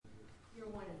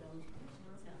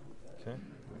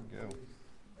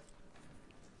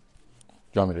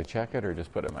you want me to check it or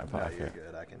just put it in my No, pocket? you're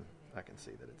good. I can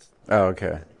see that it's... Oh, okay.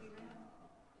 Okay,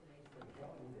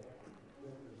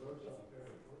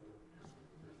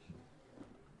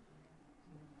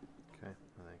 I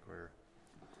think we're...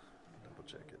 Double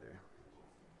check it there.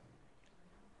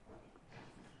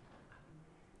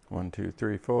 1, 2,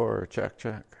 3, 4. Check.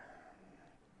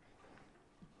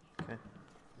 Okay.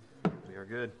 We are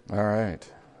good. All right.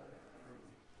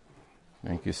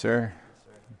 Thank you, sir.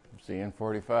 See you in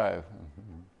 45.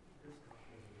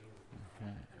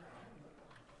 Okay.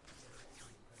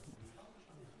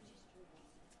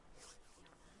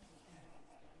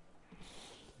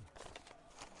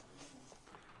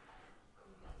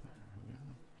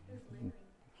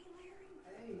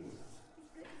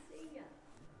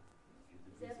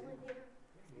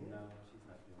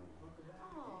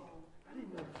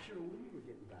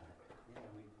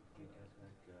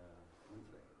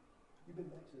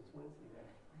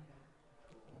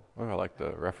 Oh, I like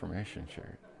the Reformation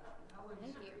shirt.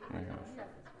 Thank you. Yeah.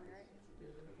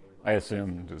 I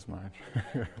assumed as much.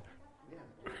 I'll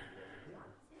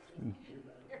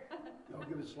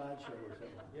give a slideshow or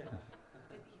something. Yeah.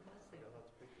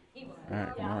 All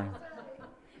right, good morning.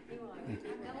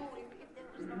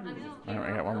 All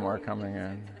right, I got one more coming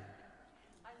in.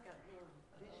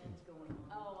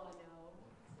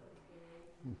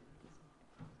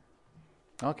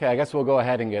 Okay, I guess we'll go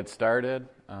ahead and get started.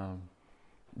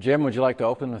 Jim, would you like to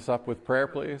open this up with prayer,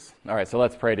 please? All right, so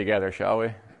let's pray together, shall we?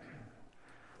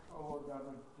 Oh, Lord God,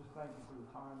 we just thank you for the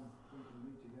time we can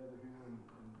meet together here and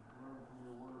learn from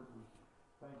your word. We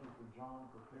thank you for John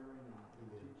preparing and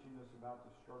teaching us about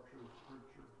the structure of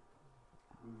Scripture.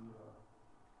 We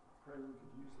pray we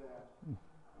could use that in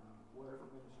whatever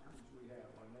ministries we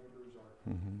have, our neighbors, our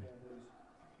families,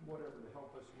 whatever, to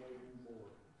help us know you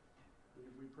more.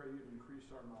 We pray you to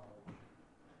increase our knowledge.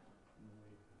 And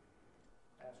we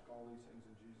ask all these things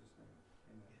in Jesus'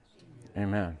 name.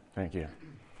 Amen. Thank you.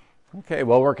 Okay,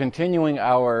 well, we're continuing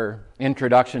our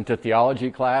introduction to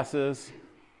theology classes.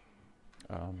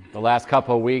 The last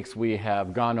couple of weeks we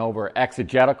have gone over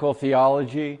exegetical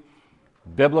theology,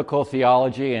 biblical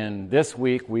theology, and this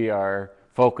week we are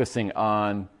focusing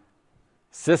on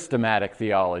systematic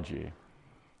theology.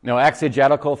 Now,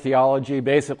 exegetical theology,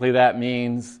 basically that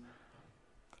means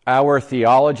our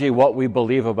theology, what we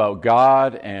believe about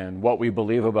God and what we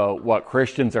believe about what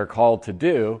Christians are called to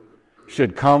do,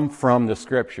 should come from the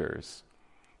Scriptures.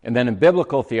 And then in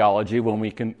biblical theology,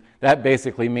 that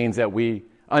basically means that we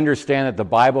understand that the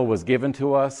Bible was given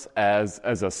to us as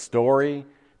a story.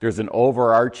 There's an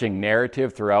overarching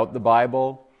narrative throughout the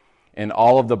Bible, and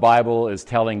all of the Bible is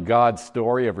telling God's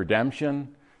story of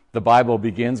redemption. The Bible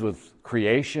begins with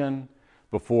creation,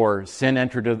 before sin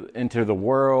entered into the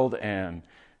world, and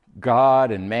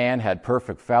God and man had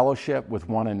perfect fellowship with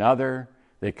one another.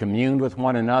 They communed with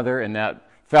one another, and that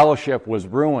fellowship was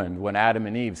ruined when Adam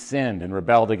and Eve sinned and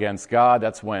rebelled against God.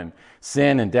 That's when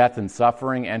sin and death and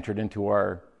suffering entered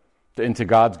into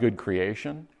God's good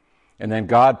creation. And then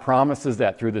God promises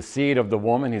that through the seed of the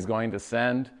woman, he's going to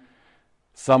send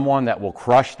someone that will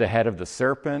crush the head of the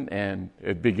serpent, and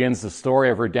it begins the story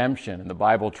of redemption. And the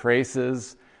Bible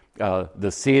traces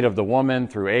the seed of the woman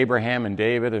through Abraham and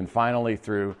David, and finally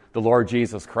through the Lord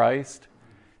Jesus Christ.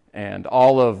 And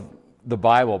all of the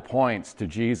Bible points to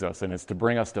Jesus, and it's to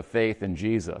bring us to faith in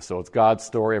Jesus. So it's God's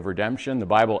story of redemption. The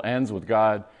Bible ends with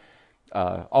God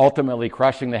ultimately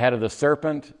crushing the head of the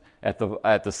serpent at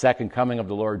the second coming of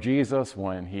the Lord Jesus,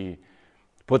 when he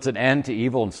puts an end to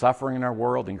evil and suffering in our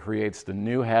world and creates the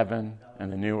new heaven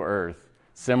and the new earth,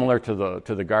 similar to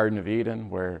the Garden of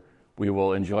Eden, where we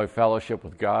will enjoy fellowship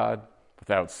with God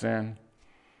without sin.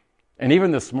 And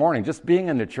even this morning, just being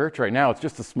in the church right now, it's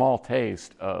just a small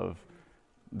taste of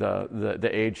the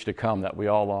age to come that we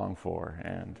all long for.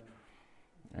 And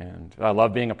I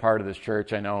love being a part of this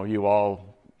church. I know you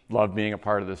all love being a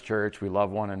part of this church. We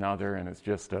love one another, and it's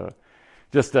just a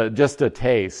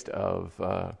taste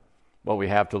of what we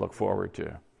have to look forward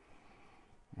to.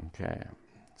 Okay.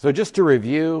 So just to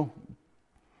review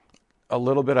a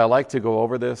little bit, I like to go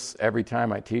over this every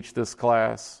time I teach this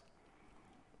class,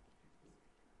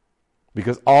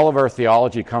 because all of our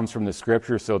theology comes from the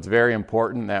Scripture, so it's very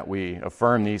important that we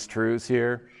affirm these truths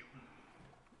here.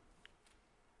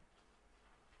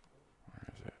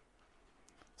 Where is it?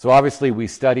 So obviously we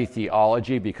study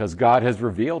theology because God has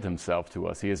revealed himself to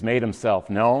us. He has made himself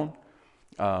known.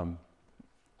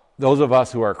 Those of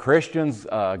us who are Christians,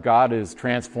 God is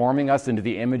transforming us into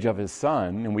the image of his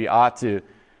Son, and we ought to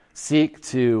seek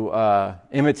to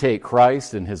imitate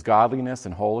Christ in his godliness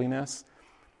and holiness.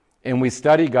 And we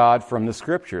study God from the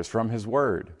Scriptures, from his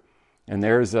Word. And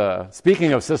there's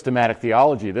speaking of systematic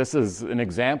theology, this is an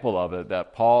example of it,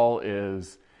 that Paul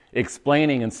is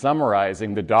explaining and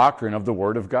summarizing the doctrine of the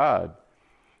Word of God.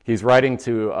 He's writing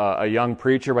to a young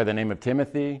preacher by the name of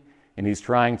Timothy, and he's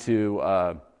trying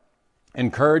to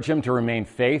encourage him to remain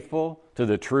faithful to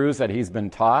the truths that he's been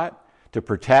taught, to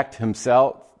protect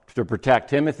himself, to protect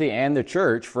Timothy and the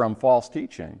church from false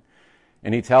teaching.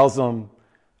 And he tells them,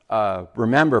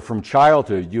 remember, from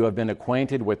childhood you have been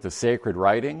acquainted with the sacred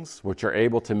writings, which are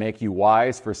able to make you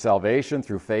wise for salvation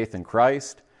through faith in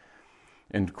Christ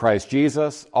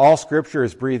Jesus. All Scripture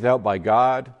is breathed out by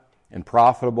God and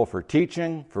profitable for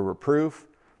teaching, for reproof,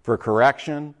 for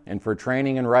correction, and for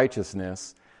training in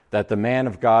righteousness, that the man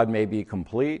of God may be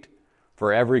complete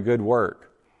for every good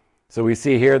work. So we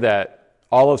see here that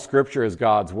all of Scripture is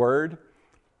God's Word.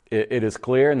 It is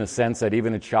clear in the sense that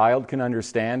even a child can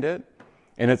understand it,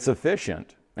 and it's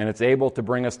sufficient, and it's able to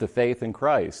bring us to faith in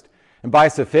Christ. And by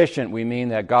sufficient, we mean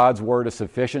that God's Word is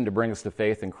sufficient to bring us to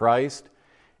faith in Christ.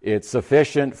 It's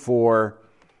sufficient for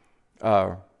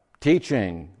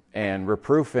teaching and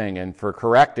reproofing and for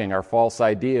correcting our false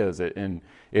ideas. And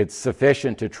it's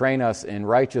sufficient to train us in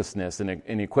righteousness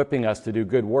and equipping us to do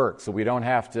good work. So we don't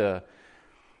have to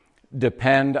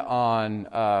depend on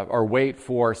or wait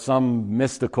for some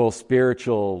mystical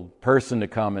spiritual person to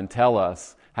come and tell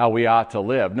us how we ought to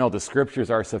live. No, the Scriptures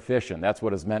are sufficient. That's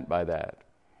what is meant by that.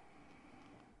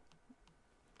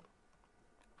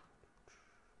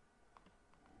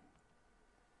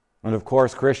 And of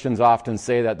course, Christians often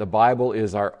say that the Bible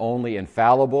is our only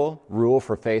infallible rule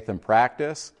for faith and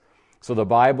practice. So the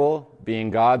Bible,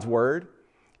 being God's Word,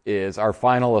 is our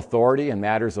final authority in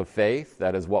matters of faith.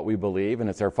 That is what we believe. And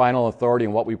it's our final authority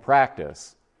in what we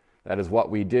practice. That is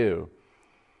what we do.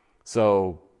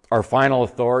 So our final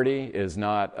authority is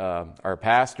not our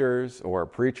pastors or a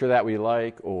preacher that we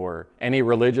like or any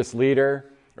religious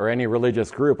leader or any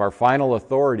religious group. Our final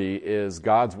authority is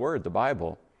God's Word, the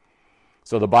Bible.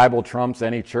 So the Bible trumps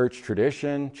any church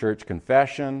tradition, church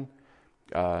confession,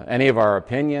 any of our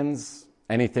opinions,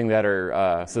 anything that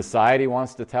our society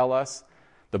wants to tell us.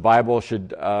 The Bible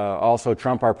should also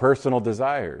trump our personal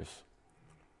desires.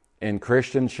 And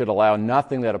Christians should allow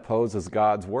nothing that opposes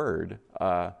God's Word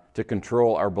to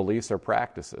control our beliefs or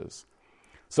practices.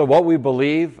 So what we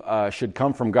believe should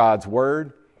come from God's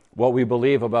Word. What we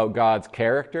believe about God's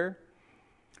character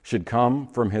should come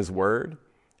from His Word.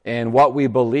 And what we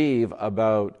believe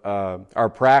about our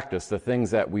practice, the things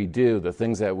that we do, the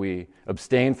things that we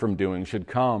abstain from doing, should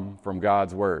come from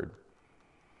God's Word.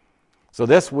 So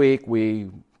this week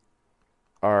we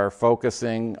are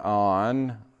focusing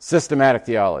on systematic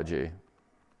theology.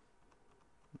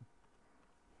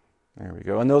 There we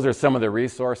go. And those are some of the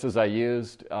resources I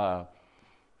used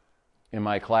in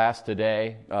my class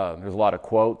today. There's a lot of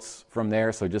quotes from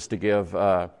there, so just to give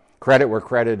credit where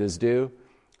credit is due.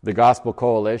 The Gospel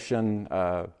Coalition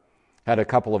had a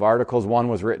couple of articles. One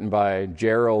was written by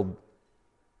Gerald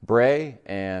Bray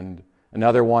and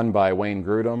another one by Wayne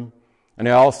Grudem. And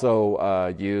I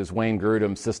also use Wayne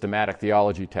Grudem's Systematic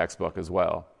Theology textbook as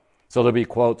well. So there'll be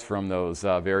quotes from those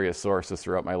various sources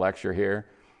throughout my lecture here.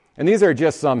 And these are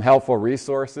just some helpful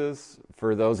resources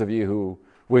for those of you who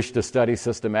wish to study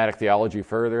systematic theology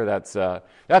further. That's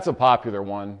a popular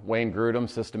one, Wayne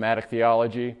Grudem's Systematic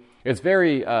Theology. It's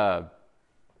very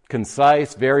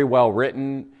concise, very well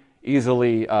written,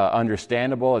 easily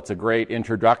understandable. It's a great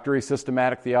introductory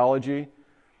systematic theology.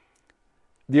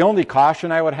 The only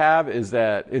caution I would have is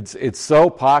that it's so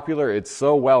popular, it's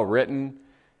so well written,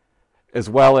 as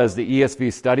well as the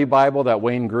ESV Study Bible that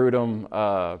Wayne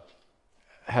Grudem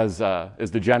is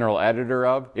the general editor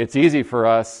of. It's easy for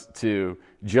us to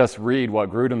just read what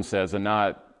Grudem says and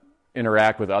not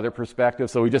interact with other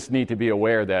perspectives. So we just need to be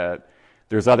aware that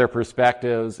there's other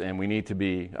perspectives, and we need to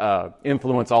be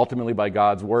influenced ultimately by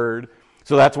God's Word.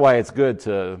 So that's why it's good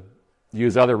to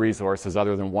use other resources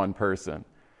other than one person.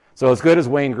 So as good as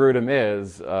Wayne Grudem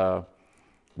is,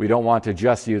 we don't want to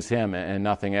just use him and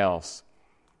nothing else.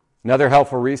 Another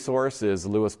helpful resource is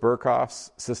Louis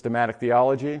Berkhof's Systematic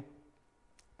Theology.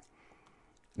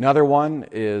 Another one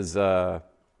is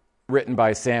written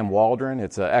by Sam Waldron.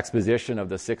 It's an exposition of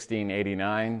the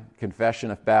 1689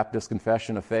 Baptist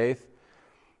Confession of Faith.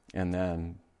 And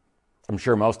then I'm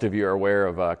sure most of you are aware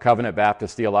of Covenant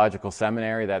Baptist Theological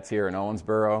Seminary. That's here in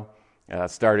Owensboro.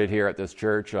 Started here at this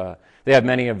church. They have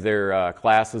many of their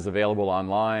classes available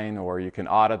online, or you can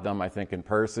audit them, I think, in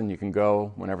person. You can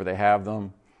go whenever they have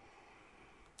them.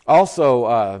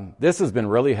 Also, this has been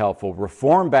really helpful.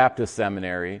 Reformed Baptist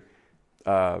Seminary,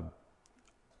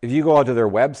 if you go onto their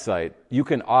website, you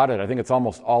can audit, I think it's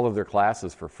almost all of their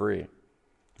classes for free.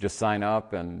 Just sign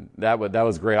up, and that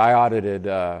was great. I audited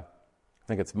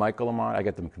think it's Michael Amati. I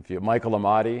get them confused. Michael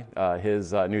Amati,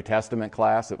 his New Testament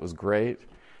class. It was great.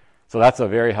 So that's a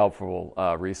very helpful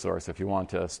resource if you want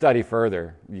to study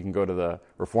further. You can go to the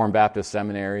Reformed Baptist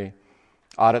Seminary,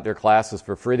 audit their classes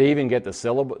for free. They even get the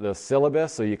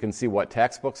syllabus, so you can see what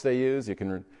textbooks they use. So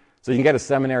you can get a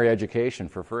seminary education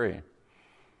for free.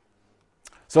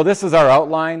 So this is our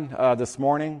outline this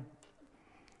morning.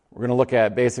 We're going to look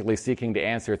at basically seeking to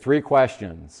answer 3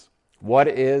 questions. What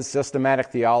is systematic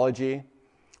theology?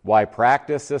 Why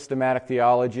practice systematic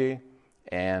theology?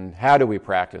 And how do we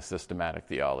practice systematic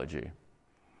theology?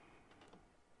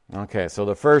 Okay, so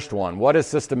the first one, what is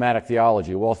systematic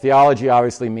theology? Well, theology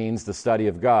obviously means the study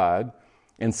of God,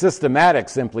 and systematic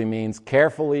simply means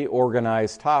carefully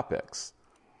organized topics.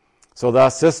 So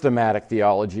thus, systematic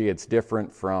theology, it's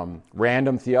different from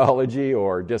random theology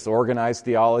or disorganized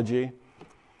theology.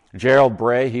 Gerald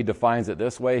Bray, he defines it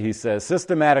this way. He says,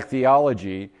 systematic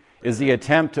theology is the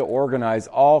attempt to organize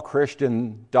all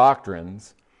Christian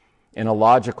doctrines in a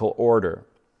logical order.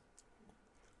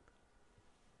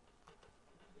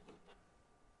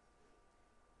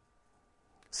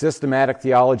 Systematic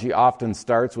theology often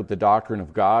starts with the doctrine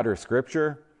of God or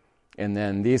Scripture, and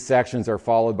then these sections are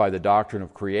followed by the doctrine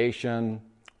of creation,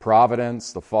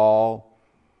 providence, the fall,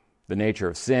 the nature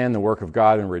of sin, the work of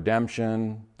God in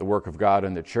redemption, the work of God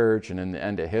in the church, and in the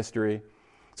end of history.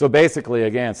 So basically,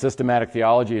 again, systematic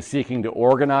theology is seeking to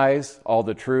organize all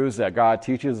the truths that God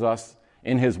teaches us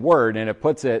in His Word, and it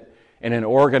puts it in an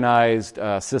organized,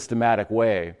 systematic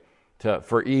way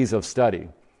for ease of study.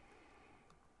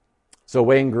 So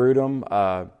Wayne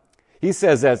Grudem, he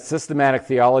says that systematic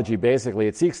theology, basically,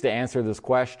 it seeks to answer this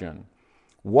question: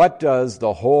 what does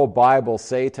the whole Bible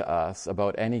say to us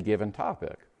about any given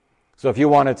topic? So if you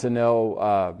wanted to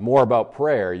know more about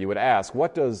prayer, you would ask,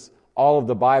 what does all of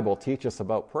the Bible teach us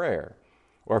about prayer?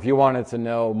 Or if you wanted to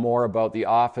know more about the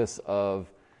office of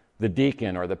the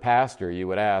deacon or the pastor, you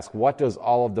would ask, what does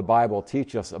all of the Bible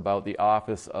teach us about the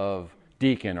office of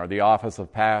deacon or the office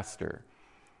of pastor?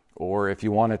 Or if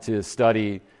you wanted to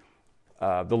study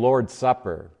the Lord's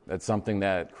Supper, that's something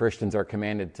that Christians are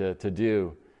commanded to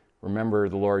do. Remember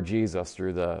the Lord Jesus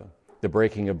through the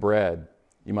breaking of bread.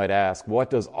 You might ask, what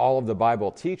does all of the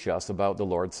Bible teach us about the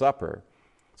Lord's Supper?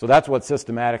 So that's what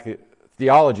systematic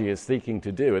theology is seeking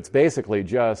to do. It's basically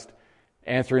just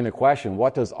answering the question,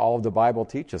 what does all of the Bible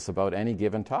teach us about any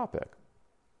given topic?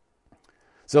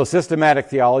 So systematic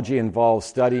theology involves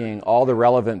studying all the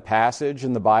relevant passage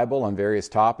in the Bible on various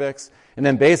topics, and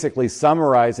then basically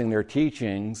summarizing their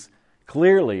teachings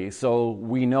clearly so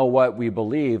we know what we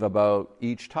believe about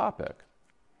each topic.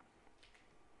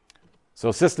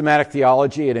 So systematic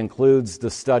theology, it includes the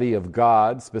study of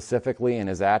God specifically and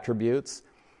His attributes.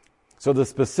 So the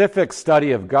specific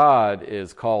study of God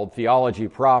is called theology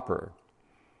proper.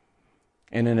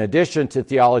 And in addition to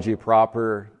theology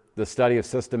proper, the study of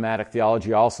systematic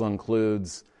theology also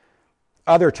includes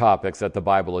other topics that the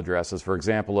Bible addresses. For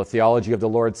example, a theology of the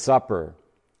Lord's Supper,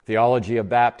 theology of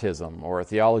baptism, or a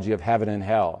theology of heaven and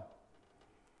hell.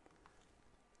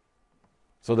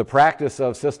 So the practice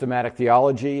of systematic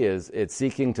theology it's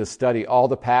seeking to study all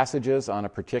the passages on a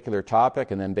particular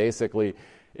topic, and then basically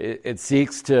it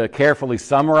seeks to carefully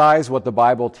summarize what the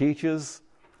Bible teaches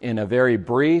in a very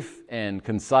brief and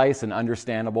concise and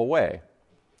understandable way.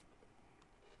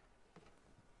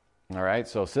 All right,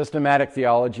 so systematic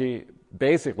theology,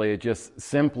 basically it just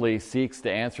simply seeks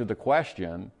to answer the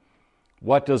question,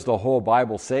 what does the whole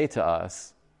Bible say to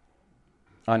us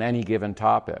on any given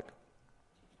topic?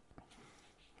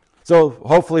 So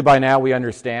hopefully by now we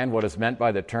understand what is meant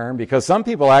by the term, because some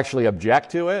people actually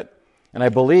object to it. And I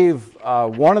believe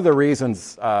one of the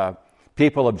reasons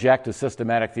people object to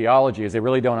systematic theology is they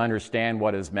really don't understand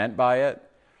what is meant by it.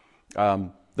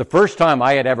 The first time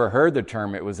I had ever heard the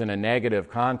term, it was in a negative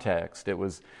context. It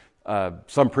was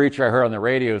some preacher I heard on the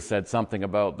radio said something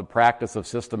about the practice of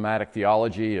systematic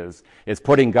theology is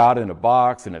putting God in a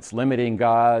box, and it's limiting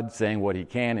God, saying what He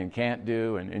can and can't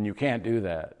do, and you can't do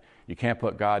that. You can't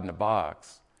put God in a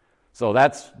box. So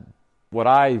that's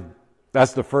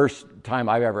the first time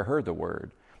I've ever heard the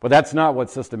word. But that's not what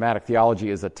systematic theology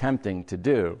is attempting to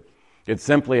do. It's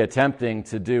simply attempting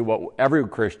to do what every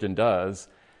Christian does,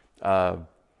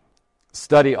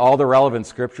 study all the relevant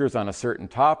scriptures on a certain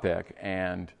topic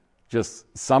and just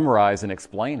summarize and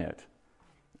explain it.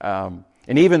 And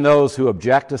even those who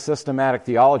object to systematic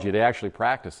theology, they actually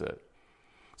practice it.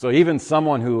 So even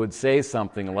someone who would say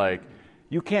something like,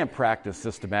 you can't practice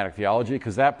systematic theology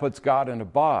because that puts God in a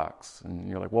box. And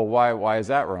you're like, well, why is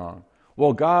that wrong?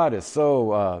 Well, God is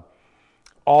so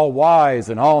all-wise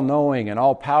and all-knowing and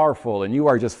all-powerful, and you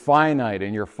are just finite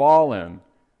and you're fallen.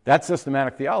 That's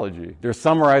systematic theology. They're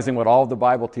summarizing what all of the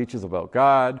Bible teaches about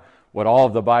God, what all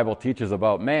of the Bible teaches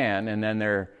about man, and then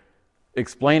they're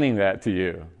explaining that to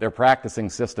you. They're practicing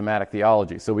systematic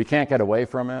theology. So we can't get away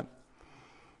from it.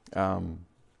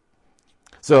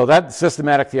 So that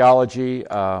systematic theology,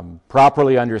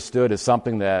 properly understood, is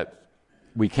something that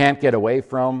we can't get away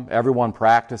from. Everyone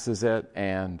practices it,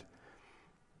 and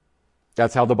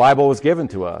that's how the Bible was given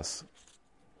to us.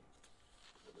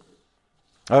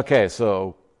 Okay,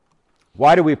 so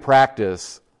why do we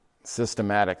practice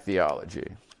systematic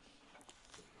theology?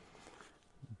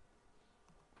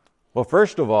 Well,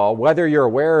 first of all, whether you're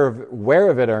aware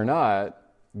of it or not,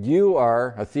 you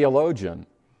are a theologian.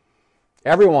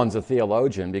 Everyone's a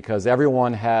theologian because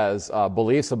everyone has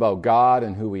beliefs about God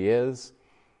and who He is.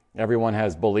 Everyone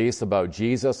has beliefs about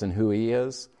Jesus and who He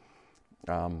is.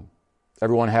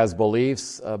 Everyone has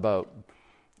beliefs about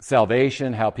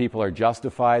salvation, how people are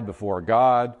justified before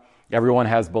God. Everyone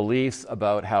has beliefs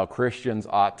about how Christians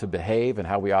ought to behave and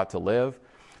how we ought to live.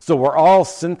 So we're all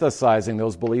synthesizing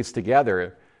those beliefs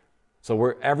together.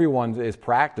 So everyone is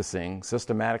practicing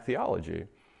systematic theology.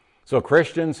 So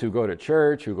Christians who go to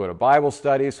church, who go to Bible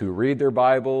studies, who read their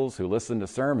Bibles, who listen to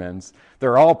sermons,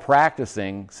 they're all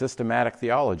practicing systematic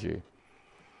theology.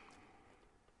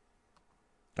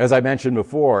 As I mentioned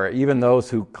before, even those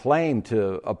who claim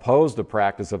to oppose the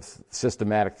practice of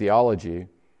systematic theology,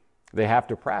 they have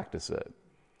to practice it.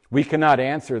 We cannot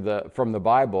answer from the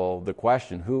Bible the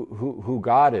question who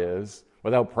God is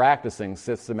without practicing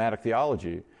systematic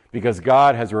theology, because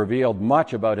God has revealed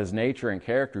much about His nature and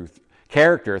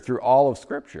character through all of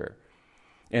Scripture.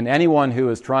 And anyone who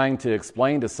is trying to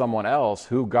explain to someone else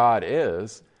who God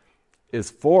is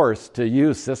forced to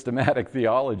use systematic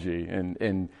theology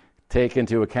and take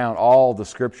into account all the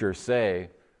Scriptures say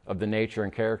of the nature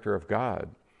and character of God.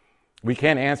 We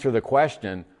can't answer the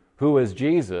question, who is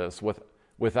Jesus,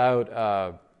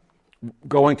 without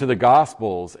going to the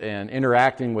Gospels and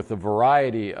interacting with the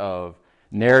variety of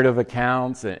narrative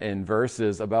accounts and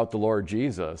verses about the Lord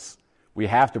Jesus. We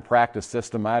have to practice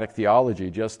systematic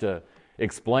theology just to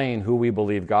explain who we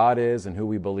believe God is and who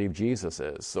we believe Jesus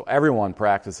is. So everyone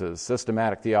practices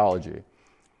systematic theology.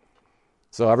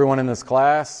 So everyone in this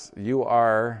class, you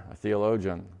are a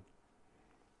theologian.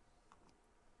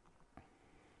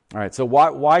 All right, so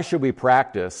why should we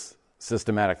practice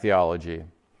systematic theology?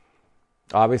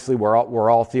 Obviously, we're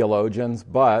all theologians,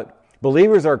 but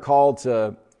believers are called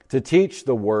to teach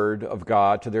the Word of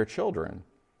God to their children.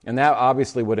 And that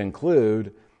obviously would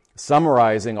include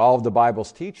summarizing all of the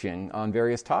Bible's teaching on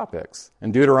various topics.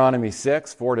 In Deuteronomy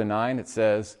 6, 4-9, it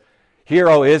says, "Hear,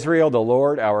 O Israel, the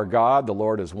Lord our God, the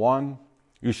Lord is one.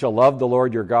 You shall love the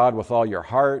Lord your God with all your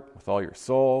heart, with all your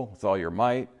soul, with all your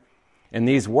might. And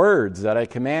these words that I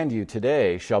command you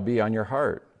today shall be on your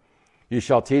heart. You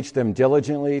shall teach them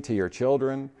diligently to your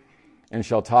children, and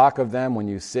shall talk of them when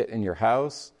you sit in your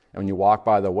house, and when you walk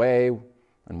by the way,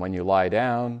 and when you lie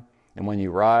down, and when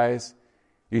you rise.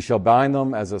 You shall bind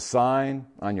them as a sign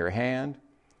on your hand,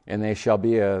 and they shall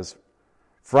be as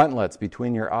frontlets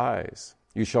between your eyes.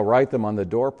 You shall write them on the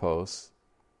doorposts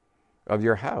of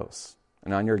your house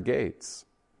and on your gates."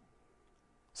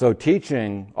 So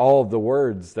teaching all of the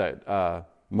words that the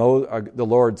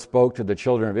Lord spoke to the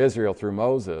children of Israel through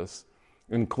Moses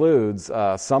includes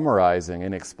summarizing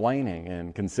and explaining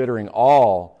and considering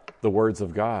all the words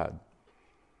of God.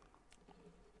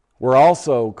 We're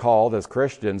also called, as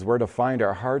Christians, we're to find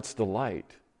our heart's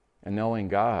delight in knowing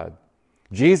God.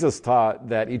 Jesus taught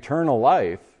that eternal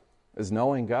life is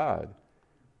knowing God.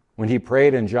 When He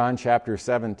prayed in John chapter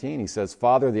 17, He says,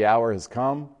 "Father, the hour has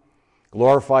come.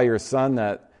 Glorify your Son,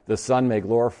 that the Son may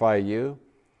glorify you,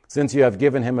 since you have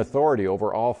given Him authority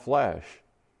over all flesh,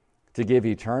 to give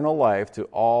eternal life to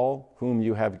all whom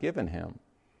you have given Him.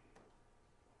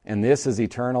 And this is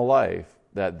eternal life,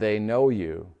 that they know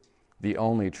you, the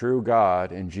only true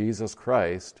God, and Jesus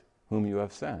Christ, whom you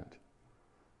have sent."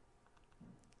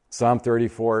 Psalm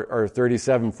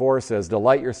 37:4 says,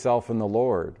 "Delight yourself in the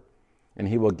Lord, and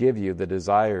He will give you the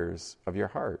desires of your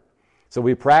heart." So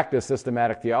we practice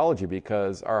systematic theology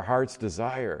because our heart's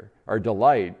desire, our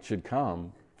delight, should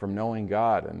come from knowing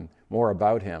God and more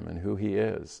about Him and who He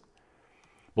is.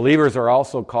 Believers are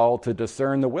also called to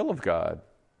discern the will of God.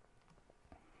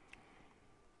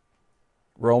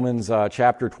 Romans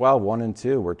chapter 12, 1 and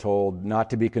 2, we're told not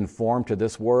to be conformed to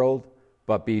this world,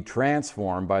 but be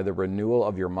transformed by the renewal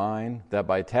of your mind, that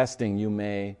by testing you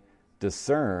may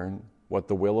discern what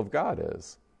the will of God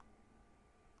is.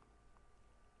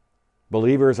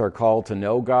 Believers are called to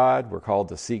know God. We're called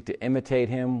to seek to imitate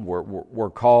Him. We're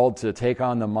called to take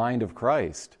on the mind of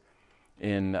Christ.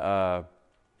 In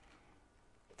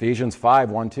Ephesians 5,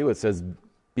 1, 2, it says,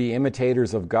 be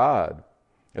imitators of God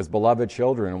as beloved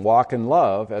children, and walk in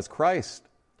love as Christ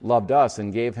loved us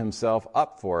and gave himself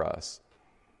up for us,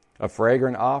 a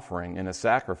fragrant offering and a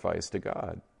sacrifice to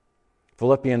God.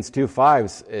 Philippians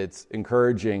 2:5, it's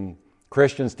encouraging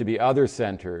Christians to be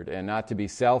other-centered and not to be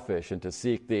selfish and to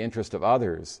seek the interest of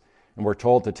others. And we're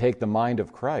told to take the mind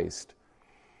of Christ.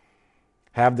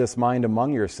 Have this mind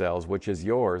among yourselves, which is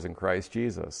yours in Christ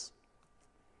Jesus.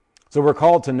 So we're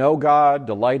called to know God,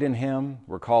 delight in him.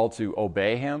 We're called to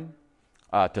obey him,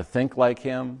 to think like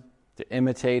him, to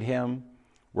imitate him.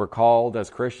 We're called as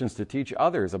Christians to teach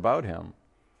others about him.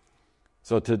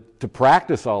 So to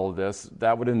practice all of this,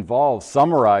 that would involve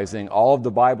summarizing all of the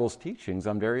Bible's teachings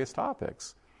on various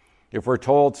topics. If we're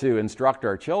told to instruct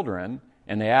our children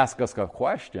and they ask us a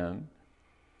question,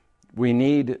 we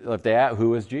need,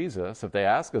 who is Jesus? If they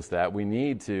ask us that, we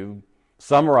need to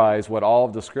summarize what all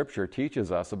of the Scripture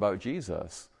teaches us about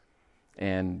Jesus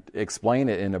and explain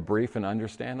it in a brief and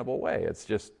understandable way.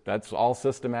 That's all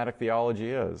systematic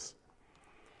theology is.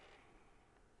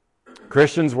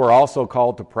 Christians were also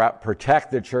called to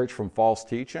protect the church from false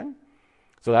teaching.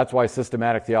 So that's why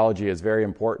systematic theology is very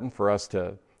important for us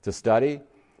to study,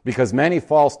 because many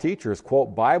false teachers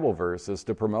quote Bible verses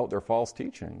to promote their false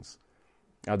teachings.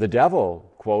 The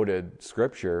devil quoted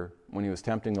Scripture when he was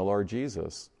tempting the Lord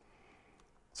Jesus.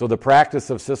 So the practice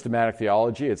of systematic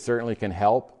theology, it certainly can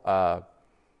help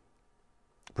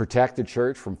protect the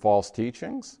church from false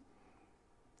teachings.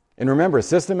 And remember,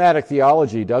 systematic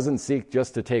theology doesn't seek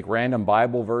just to take random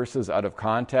Bible verses out of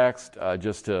context,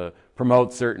 just to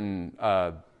promote certain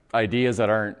ideas that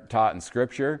aren't taught in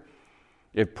Scripture.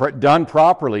 If done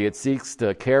properly, it seeks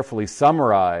to carefully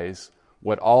summarize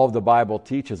what all of the Bible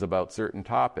teaches about certain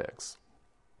topics.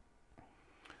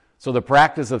 So the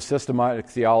practice of systematic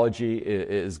theology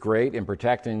is great in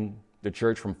protecting the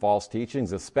church from false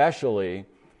teachings, especially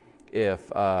if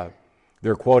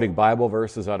they're quoting Bible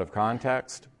verses out of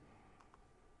context.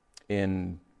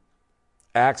 In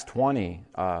Acts 20,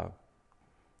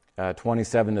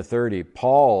 27 to 30,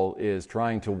 Paul is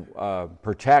trying to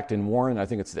protect and warn, I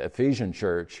think it's the Ephesian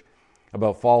church,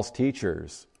 about false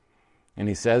teachers. And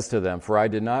he says to them, "For I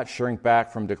did not shrink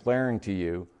back from declaring to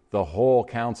you the whole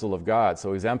counsel of God."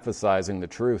 So he's emphasizing the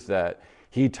truth that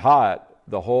he taught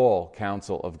the whole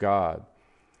counsel of God.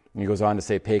 And he goes on to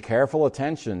say, "Pay careful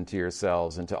attention to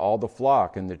yourselves and to all the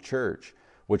flock in the church,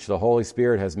 which the Holy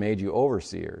Spirit has made you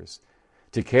overseers,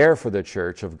 to care for the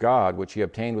church of God, which he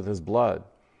obtained with his blood.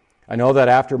 I know that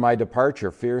after my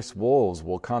departure, fierce wolves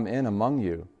will come in among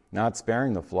you, not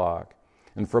sparing the flock.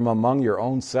 And from among your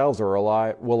own selves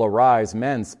will arise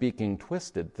men speaking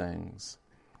twisted things,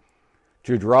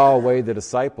 to draw away the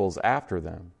disciples after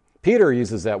them." Peter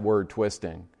uses that word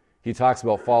twisting. He talks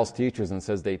about false teachers and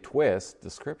says they twist the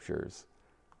Scriptures.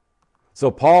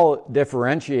 So Paul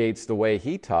differentiates the way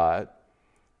he taught.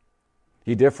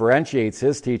 He differentiates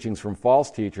his teachings from false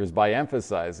teachers by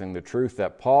emphasizing the truth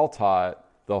that Paul taught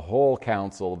the whole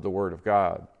counsel of the Word of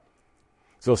God.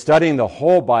 So studying the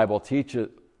whole Bible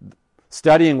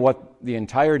studying what the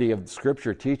entirety of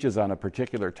Scripture teaches on a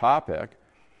particular topic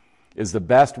is the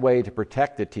best way to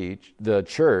protect the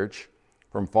church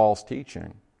from false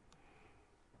teaching.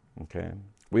 Okay.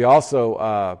 We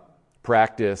also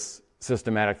practice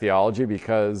systematic theology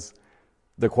because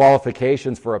the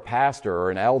qualifications for a pastor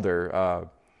or an elder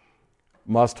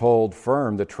must hold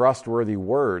firm the trustworthy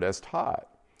word as taught.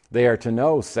 They are to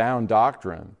know sound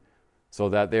doctrine so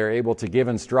that they are able to give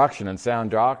instruction in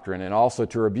sound doctrine and also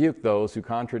to rebuke those who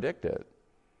contradict it.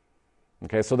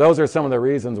 Okay, so those are some of the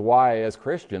reasons why, as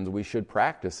Christians, we should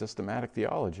practice systematic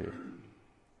theology.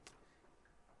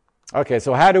 Okay,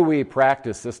 so how do we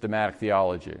practice systematic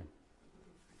theology?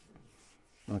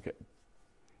 Okay.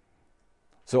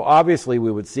 So obviously we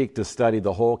would seek to study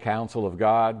the whole counsel of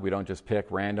God. We don't just pick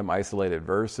random isolated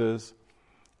verses.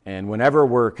 And whenever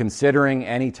we're considering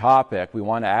any topic, we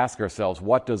want to ask ourselves,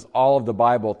 what does all of the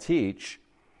Bible teach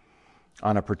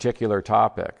on a particular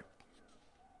topic?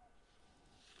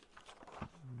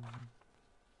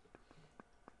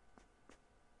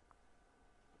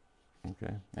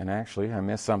 Okay, and actually I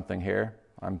missed something here.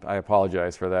 I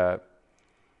apologize for that.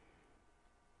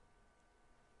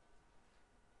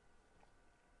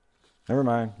 Never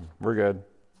mind, we're good.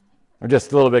 I'm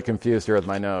just a little bit confused here with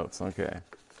my notes. Okay.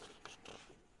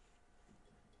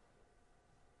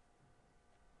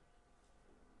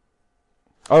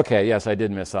 Okay, yes, I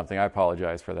did miss something. I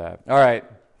apologize for that. All right,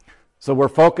 so we're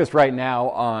focused right now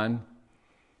on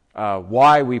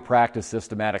why we practice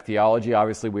systematic theology.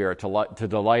 Obviously, we are to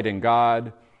delight in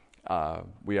God.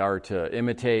 We are to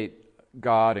imitate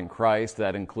God and Christ.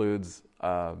 That includes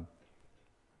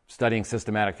studying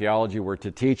systematic theology. We're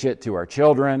to teach it to our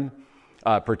children,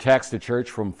 protects the church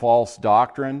from false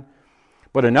doctrine.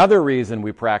 But another reason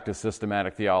we practice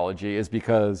systematic theology is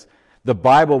because the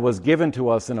Bible was given to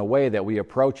us in a way that we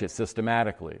approach it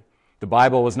systematically. The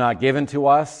Bible was not given to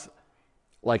us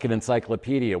like an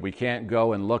encyclopedia. We can't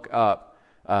go and look up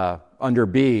under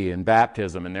B in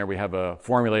baptism, and there we have a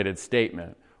formulated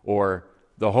statement, or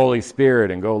the Holy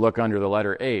Spirit, and go look under the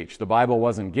letter H. The Bible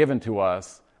wasn't given to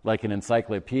us like an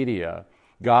encyclopedia.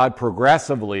 God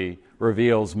progressively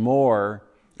reveals more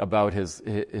about his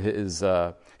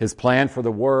plan for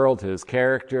the world, his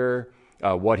character,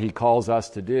 what he calls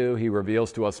us to do. He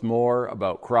reveals to us more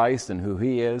about Christ and who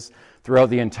he is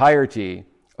throughout the entirety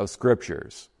of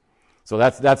Scriptures. So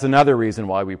that's another reason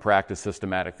why we practice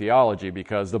systematic theology,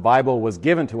 because the Bible was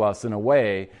given to us in a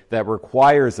way that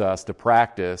requires us to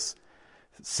practice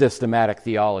systematic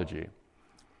theology.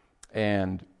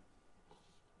 And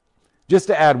just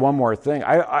to add one more thing,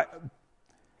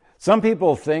 some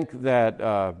people think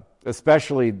that,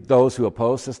 especially those who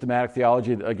oppose systematic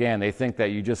theology, again, they think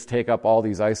that you just take up all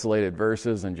these isolated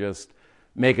verses and just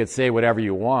make it say whatever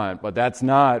you want, but that's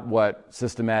not what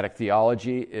systematic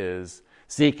theology is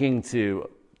seeking to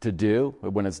do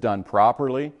when it's done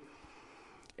properly.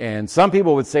 And some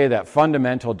people would say that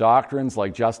fundamental doctrines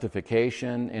like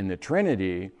justification and the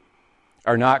Trinity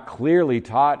are not clearly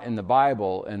taught in the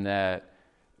Bible, and that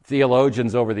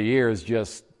theologians over the years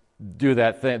just do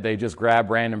that thing. They just grab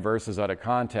random verses out of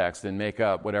context and make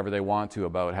up whatever they want to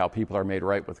about how people are made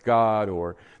right with God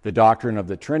or the doctrine of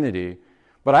the Trinity.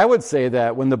 But I would say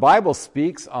that when the Bible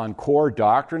speaks on core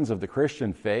doctrines of the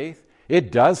Christian faith,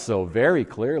 it does so very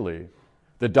clearly.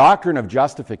 The doctrine of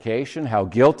justification, how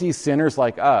guilty sinners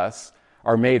like us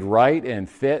are made right and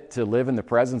fit to live in the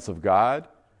presence of God,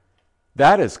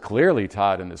 that is clearly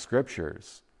taught in the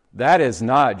Scriptures. That is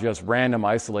not just random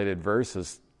isolated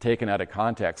verses taken out of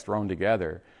context, thrown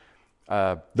together.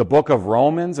 The book of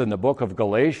Romans and the book of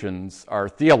Galatians are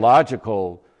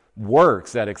theological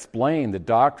works that explain the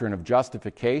doctrine of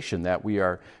justification, that we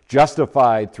are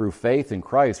justified through faith in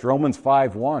Christ. Romans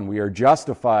 5:1, we are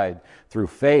justified through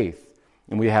faith,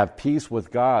 and we have peace with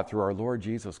God through our Lord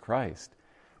Jesus Christ.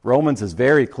 Romans is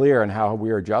very clear on how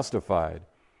we are justified,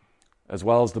 as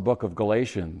well as the book of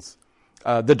Galatians.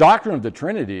 The doctrine of the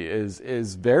Trinity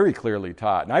is very clearly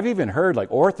taught. And I've even heard like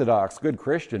Orthodox, good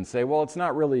Christians say, well, it's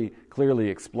not really clearly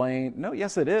explained. No,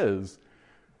 yes, it is.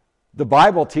 The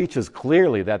Bible teaches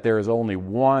clearly that there is only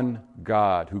one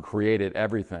God who created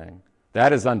everything.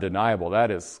 That is undeniable.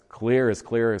 That is clear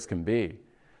as can be.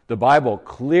 The Bible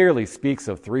clearly speaks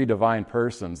of three divine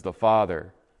persons, the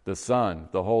Father, the Son,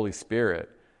 the Holy Spirit.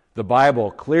 The Bible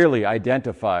clearly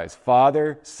identifies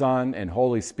Father, Son, and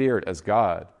Holy Spirit as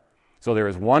God. So there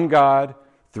is one God,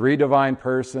 three divine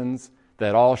persons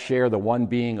that all share the one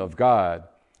being of God.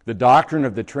 The doctrine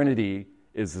of the Trinity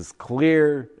is as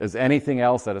clear as anything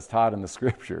else that is taught in the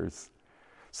Scriptures.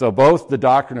 So both the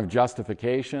doctrine of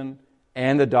justification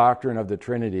and the doctrine of the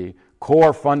Trinity,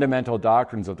 core fundamental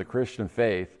doctrines of the Christian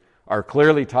faith, are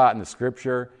clearly taught in the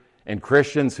Scripture, and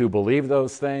Christians who believe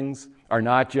those things are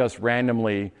not just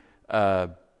randomly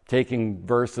taking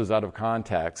verses out of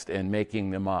context and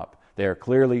making them up. They are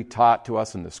clearly taught to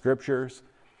us in the Scriptures.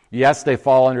 Yes, they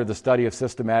fall under the study of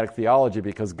systematic theology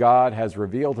because God has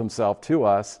revealed himself to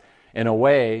us in a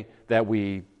way that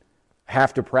we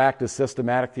have to practice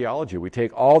systematic theology. We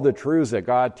take all the truths that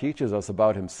God teaches us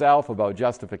about himself, about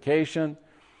justification,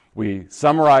 we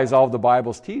summarize all of the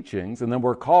Bible's teachings, and then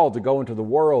we're called to go into the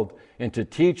world and to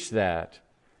teach that.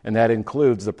 And that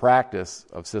includes the practice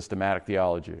of systematic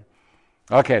theology.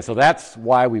 Okay, so that's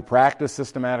why we practice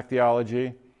systematic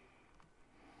theology.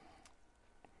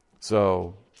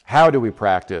 So, how do we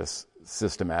practice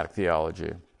systematic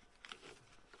theology?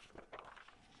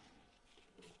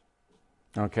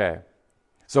 Okay,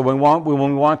 so when we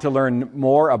want to learn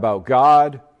more about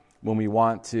God, when we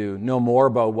want to know more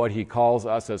about what he calls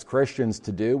us as Christians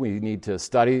to do, we need to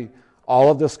study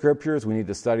all of the Scriptures. We need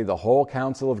to study the whole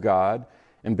counsel of God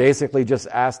and basically just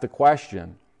ask the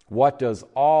question, what does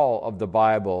all of the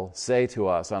Bible say to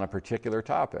us on a particular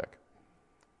topic?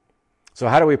 So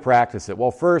how do we practice it?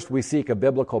 Well, first, we seek a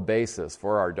biblical basis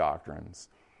for our doctrines.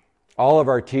 All of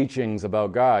our teachings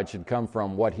about God should come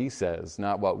from what he says,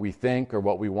 not what we think or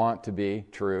what we want to be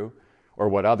true or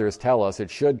what others tell us. It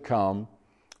should come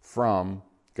from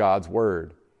God's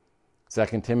Word.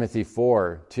 2 Timothy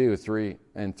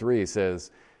 4:2-3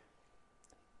 says,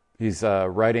 he's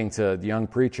writing to the young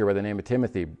preacher by the name of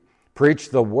Timothy, preach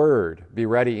the Word, be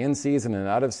ready in season and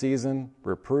out of season,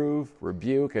 reprove,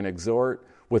 rebuke, and exhort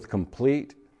with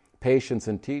complete patience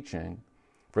and teaching.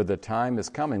 for the time is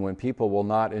coming when people will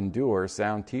not endure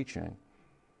sound teaching.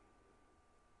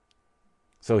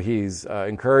 So he's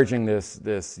encouraging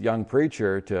this young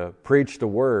preacher to preach the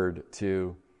word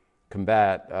to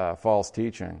combat false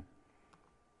teaching.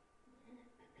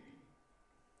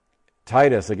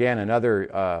 Titus, again,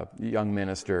 another young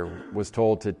minister, was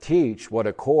told to teach what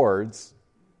accords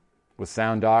with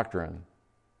sound doctrine.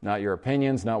 Not your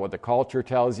opinions, not what the culture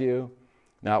tells you,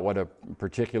 not what a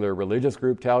particular religious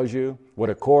group tells you, what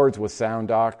accords with sound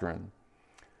doctrine.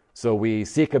 So we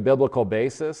seek a biblical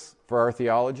basis for our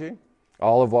theology.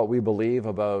 All of what we believe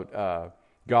about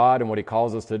God and what he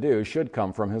calls us to do should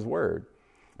come from his word.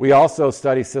 We also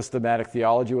study systematic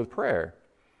theology with prayer.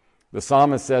 The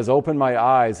psalmist says, "Open my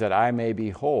eyes that I may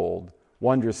behold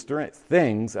wondrous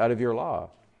things out of your law."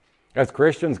 As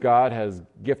Christians, God has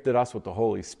gifted us with the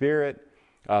Holy Spirit.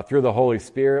 Through the Holy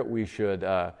Spirit, we should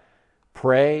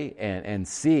pray and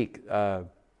seek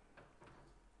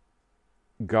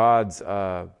God's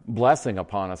blessing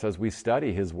upon us as we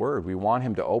study his word. We want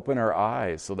him to open our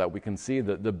eyes so that we can see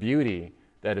the beauty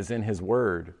that is in his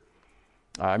word.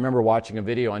 I remember watching a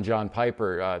video on John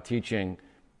Piper teaching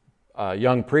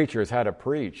young preachers how to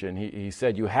preach, and he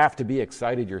said, you have to be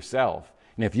excited yourself.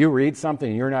 And if you read something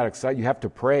and you're not excited, you have to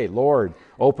pray, "Lord,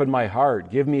 open my heart,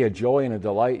 give me a joy and a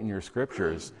delight in your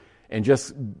scriptures." And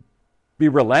just be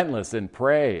relentless and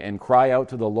pray and cry out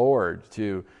to the Lord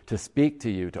to speak to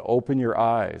you, to open your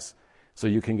eyes so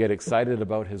you can get excited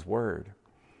about his word.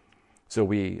 So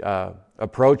we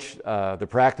approach the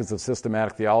practice of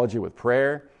systematic theology with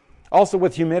prayer, also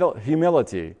with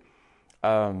humility.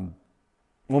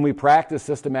 When we practice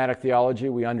systematic theology,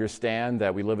 we understand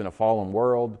that we live in a fallen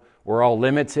world. We're all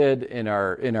limited in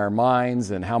our minds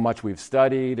and how much we've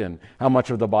studied and how much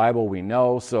of the Bible we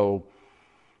know. So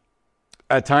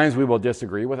at times we will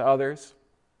disagree with others,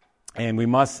 and we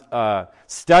must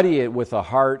study it with a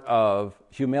heart of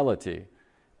humility.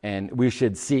 And we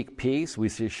should seek peace. We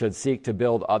should seek to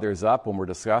build others up when we're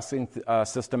discussing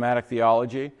systematic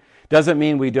theology. Doesn't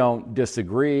mean we don't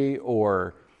disagree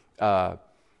or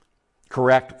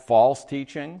correct false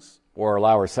teachings or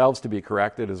allow ourselves to be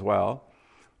corrected as well.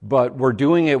 But we're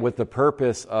doing it with the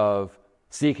purpose of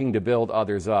seeking to build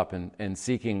others up and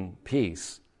seeking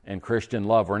peace and Christian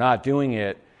love. We're not doing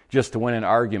it just to win an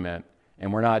argument,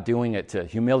 and we're not doing it to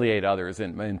humiliate others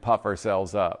and puff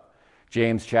ourselves up.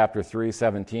 James chapter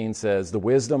 3:17 says, "The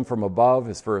wisdom from above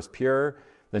is first pure,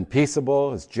 then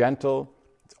peaceable, is gentle,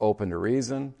 it's open to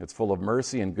reason, it's full of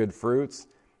mercy and good fruits,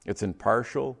 it's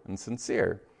impartial and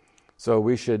sincere." So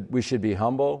we should be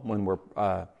humble when we're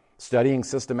studying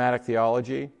systematic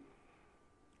theology.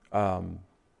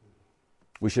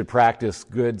 We should practice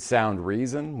good, sound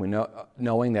reason.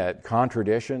 Knowing that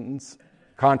contradictions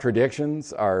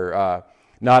are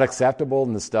not acceptable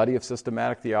in the study of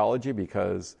systematic theology,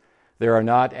 because there are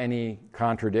not any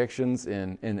contradictions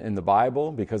in the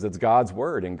Bible, because it's God's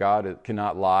word and God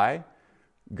cannot lie.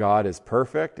 God is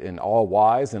perfect and all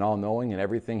wise and all knowing in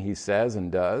everything he says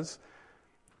and does.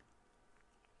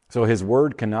 So his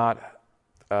word cannot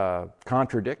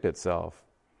contradict itself.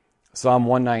 Psalm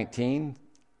 119,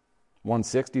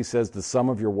 160 says, "The sum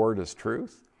of your word is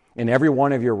truth, and every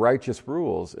one of your righteous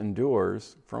rules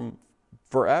endures from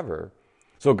forever."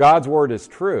 So God's word is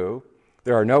true.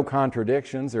 There are no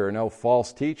contradictions. There are no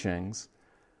false teachings.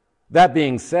 That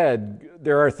being said,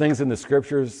 there are things in the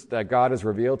scriptures that God has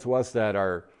revealed to us that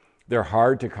they're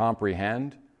hard to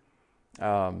comprehend.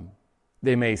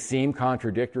 They may seem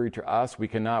contradictory to us.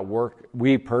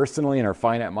 We personally in our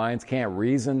finite minds can't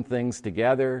reason things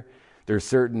together. There's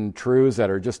certain truths that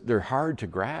they're hard to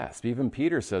grasp. Even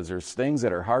Peter says there's things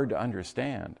that are hard to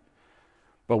understand.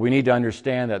 But we need to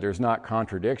understand that there's not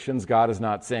contradictions. God is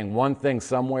not saying one thing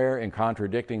somewhere and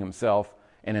contradicting himself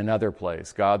in another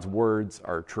place. God's words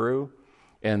are true.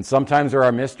 And sometimes there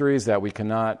are mysteries that we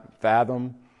cannot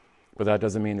fathom, but that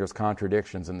doesn't mean there's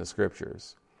contradictions in the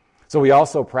scriptures. So we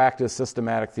also practice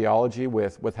systematic theology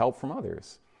with help from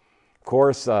others. Of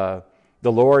course, the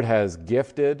Lord has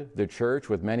gifted the church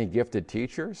with many gifted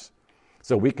teachers.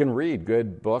 So we can read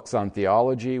good books on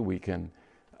theology. We can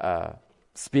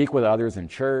speak with others in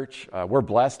church. We're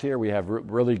blessed here. We have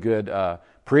really good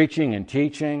preaching and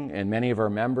teaching, and many of our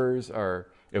members are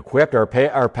equipped.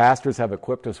 Our pastors have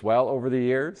equipped us well over the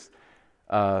years.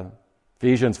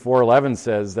 Ephesians 4:11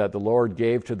 says that the Lord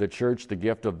gave to the church the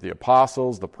gift of the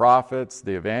apostles, the prophets,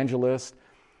 the evangelists,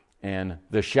 and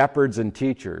the shepherds and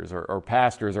teachers, or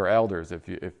pastors or elders, if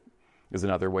is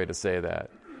another way to say that.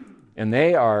 And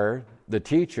the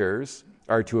teachers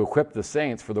are to equip the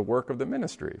saints for the work of the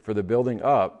ministry, for the building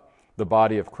up the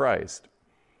body of Christ.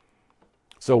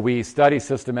 So we study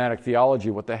systematic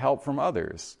theology with the help from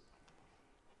others.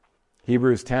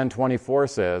 Hebrews 10:24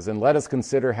 says, "And let us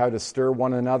consider how to stir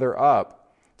one another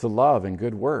up to love and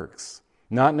good works,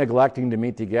 not neglecting to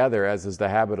meet together as is the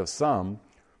habit of some,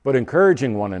 but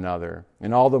encouraging one another,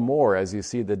 and all the more as you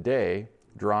see the day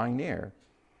drawing near."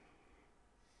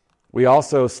 We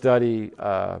also study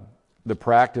the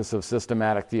practice of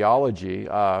systematic theology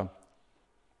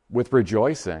with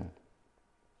rejoicing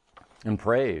and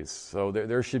praise. So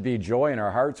there should be joy in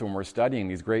our hearts when we're studying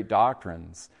these great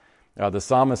doctrines. The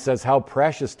psalmist says, "How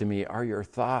precious to me are your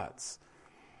thoughts.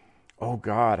 Oh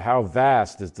God, how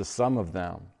vast is the sum of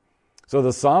them." So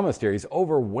the psalmist here, he's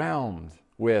overwhelmed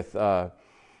with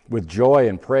joy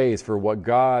and praise for what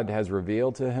God has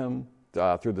revealed to him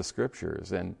through the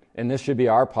Scriptures. And this should be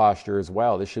our posture as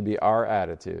well. This should be our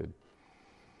attitude.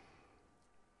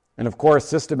 And of course,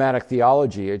 systematic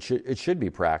theology, it should be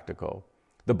practical.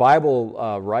 The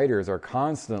Bible writers are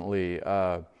constantly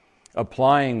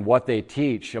applying what they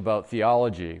teach about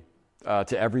theology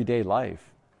to everyday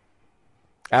life.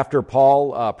 After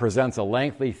Paul presents a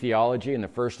lengthy theology in the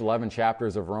first 11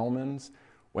 chapters of Romans,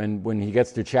 when he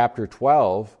gets to chapter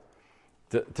 12,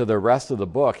 to the rest of the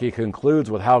book, he concludes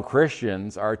with how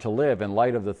Christians are to live in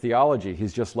light of the theology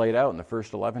he's just laid out in the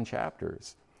first 11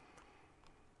 chapters.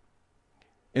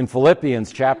 In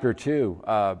Philippians chapter 2,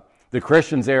 the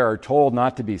Christians there are told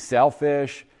not to be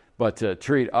selfish, but to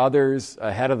treat others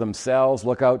ahead of themselves,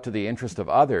 look out to the interest of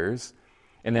others.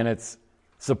 And then it's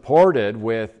supported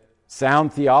with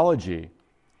sound theology.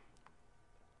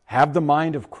 Have the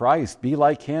mind of Christ. Be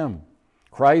like him.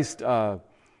 Christ,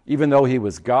 even though he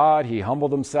was God, he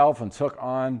humbled himself and took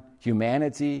on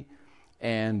humanity,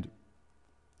 and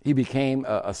he became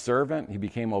a servant. He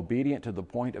became obedient to the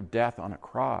point of death on a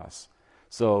cross.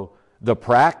 So the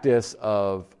practice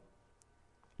of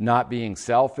not being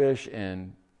selfish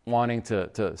and wanting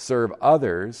to serve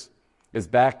others is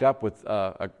backed up with,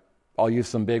 I'll use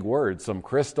some big words, some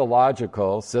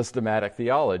Christological systematic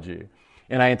theology.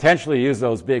 And I intentionally use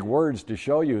those big words to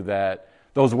show you that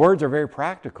those words are very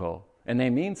practical and they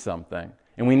mean something.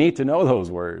 And we need to know those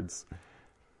words.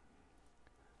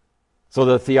 So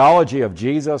the theology of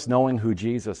Jesus, knowing who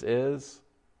Jesus is,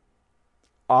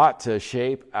 ought to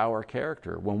shape our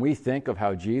character. When we think of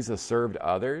how Jesus served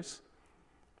others,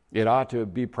 it ought to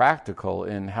be practical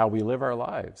in how we live our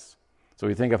lives. So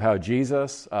we think of how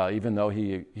Jesus, even though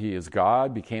he is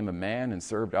God, became a man and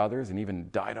served others and even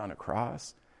died on a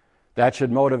cross. That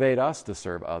should motivate us to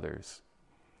serve others.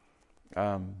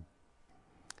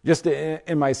 Just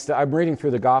in I'm reading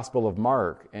through the Gospel of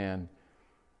Mark, and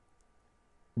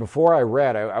before I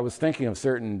read, I was thinking of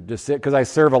certain, because I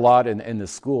serve a lot in the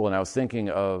school, and I was thinking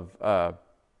of, I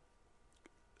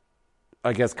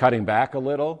guess, cutting back a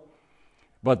little.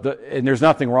 And there's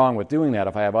nothing wrong with doing that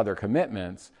if I have other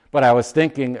commitments. But I was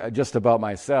thinking just about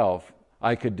myself.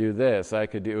 I could do this.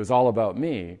 It was all about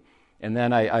me. And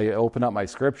then I open up my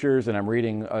scriptures, and I'm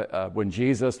reading when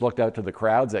Jesus looked out to the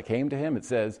crowds that came to him, it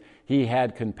says he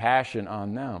had compassion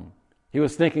on them. He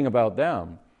was thinking about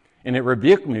them. And it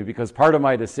rebuked me, because part of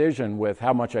my decision with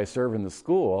how much I serve in the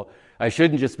school, I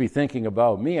shouldn't just be thinking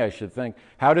about me. I should think,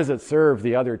 how does it serve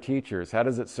the other teachers? How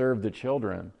does it serve the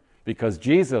children? Because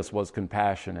Jesus was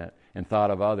compassionate and thought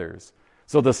of others.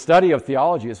 So the study of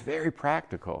theology is very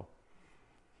practical.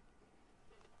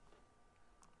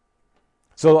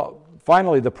 So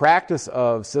finally, the practice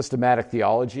of systematic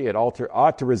theology, it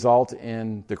ought to result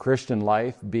in the Christian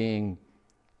life being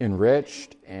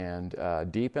enriched and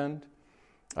deepened.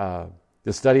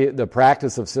 The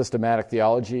practice of systematic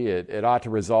theology, it ought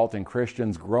to result in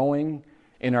Christians growing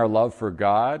in our love for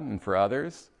God and for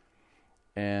others.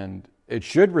 And it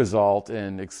should result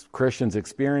in Christians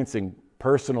experiencing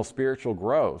personal spiritual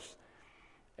growth.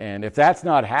 And if that's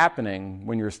not happening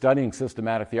when you're studying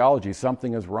systematic theology,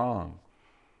 something is wrong.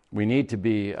 We need to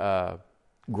be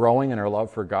growing in our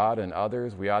love for God and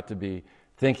others. We ought to be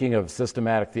thinking of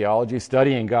systematic theology,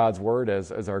 studying God's Word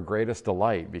as our greatest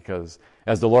delight, because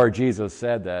as the Lord Jesus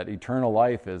said, that eternal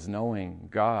life is knowing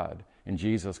God in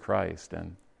Jesus Christ.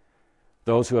 And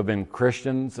those who have been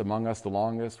Christians among us the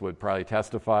longest would probably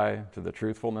testify to the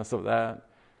truthfulness of that.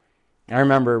 I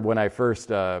remember when I first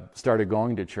started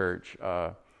going to church,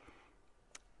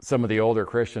 some of the older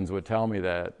Christians would tell me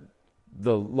that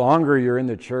the longer you're in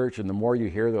the church and the more you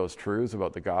hear those truths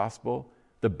about the gospel,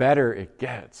 the better it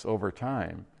gets over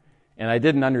time. And I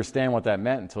didn't understand what that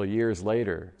meant until years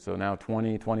later. So now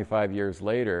 20, 25 years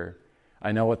later,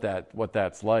 I know what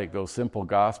that's like. Those simple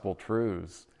gospel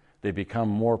truths, they become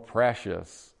more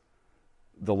precious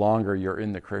the longer you're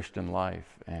in the Christian life.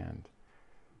 And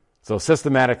so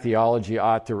systematic theology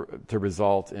ought to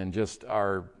result in just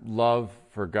our love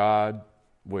for God,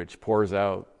 which pours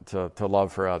out to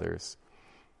love for others.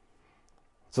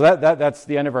 So that's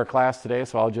the end of our class today,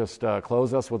 so I'll just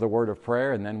close us with a word of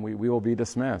prayer, and then we will be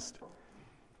dismissed.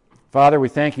 Father, we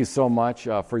thank you so much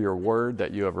for your word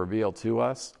that you have revealed to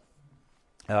us.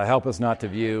 Help us not to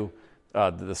view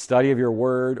the study of your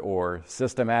word or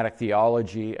systematic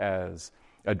theology as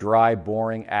a dry,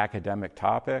 boring academic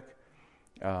topic.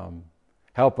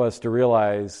 Help us to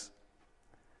realize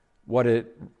what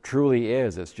it truly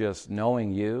is. It's just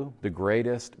knowing you, the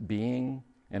greatest being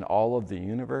in all of the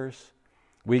universe.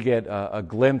 We get a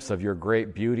glimpse of your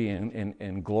great beauty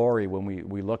and glory when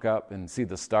we look up and see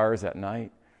the stars at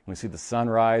night, when we see the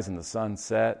sunrise and the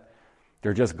sunset.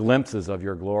 They're just glimpses of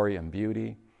your glory and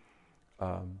beauty.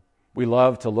 We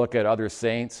love to look at other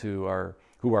saints who are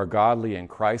godly and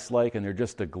Christ-like, and they're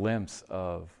just a glimpse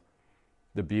of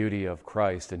the beauty of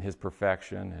Christ and his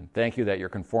perfection. And thank you that you're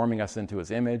conforming us into his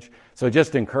image. So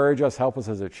just encourage us, help us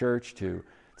as a church to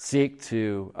seek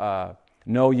to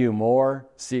know you more,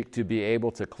 seek to be able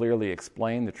to clearly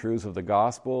explain the truths of the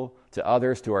gospel to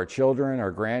others, to our children, our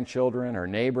grandchildren, our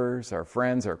neighbors, our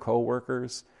friends, our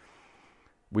co-workers.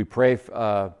 We pray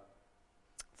for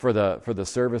the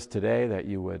service today that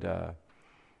you would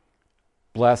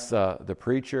bless the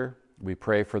preacher. We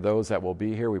pray for those that will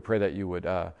be here. We pray that you would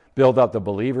build up the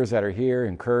believers that are here,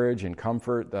 encourage and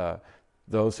comfort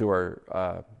those who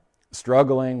are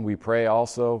struggling. We pray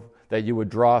also that you would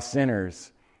draw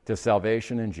sinners to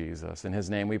salvation in Jesus. In his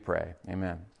name we pray.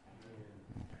 Amen.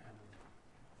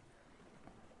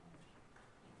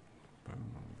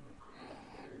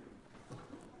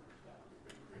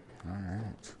 All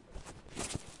right.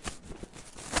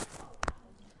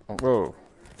 Oh, whoa.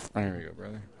 There we go,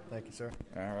 brother. Thank you, sir.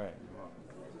 All right.